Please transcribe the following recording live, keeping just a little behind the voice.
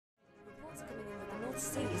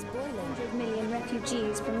Sea is boiling. 100 million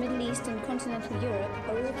refugees from Middle East and continental Europe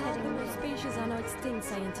are all heading north. Species are now extinct,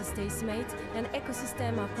 scientists estimate, and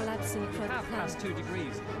ecosystems are collapsing We across the have planet. passed 2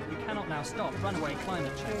 degrees. We cannot now stop runaway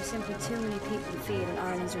climate There are change. simply too many people to feed on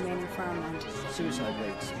Ireland's remaining farmland. Suicide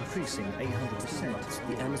rates increasing 800%.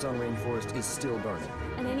 The Amazon rainforest is still burning.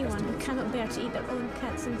 And anyone who cannot bear to eat their own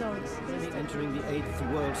cats and dogs. We're entering the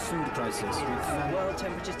 8th world food crisis. With World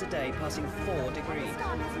temperatures today passing 4 degrees.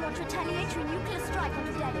 Pakistan has launched retaliatory nuclear strike on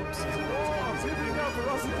Delhi. Sweeping out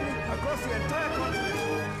ferocity across the entire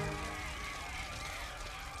continent.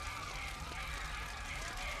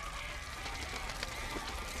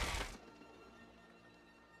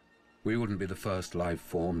 We wouldn't be the first life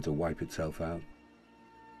form to wipe itself out.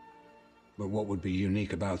 But what would be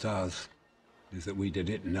unique about ours is that we did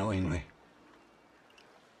it knowingly.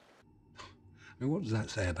 I mean, what does that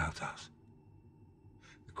say about us?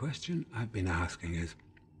 The question I've been asking is,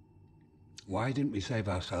 why didn't we save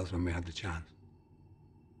ourselves when we had the chance?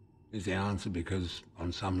 Is the answer because,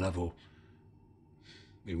 on some level,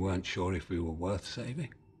 we weren't sure if we were worth saving?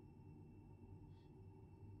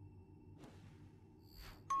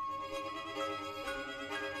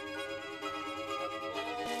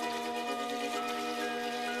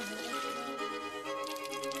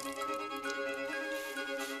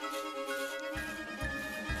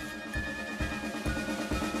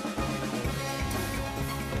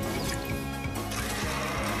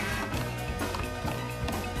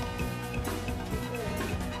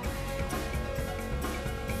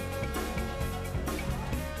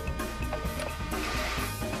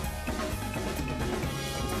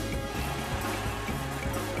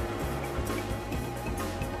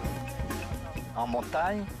 En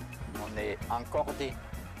montagne, on est encordé.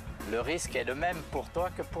 Le risque est le même pour toi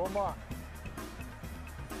que pour moi.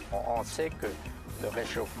 On sait que le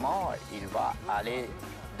réchauffement, il va aller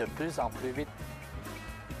de plus en plus vite.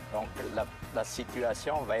 Donc la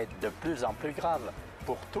situation va être de plus en plus grave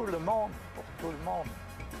pour tout le monde, pour tout le monde.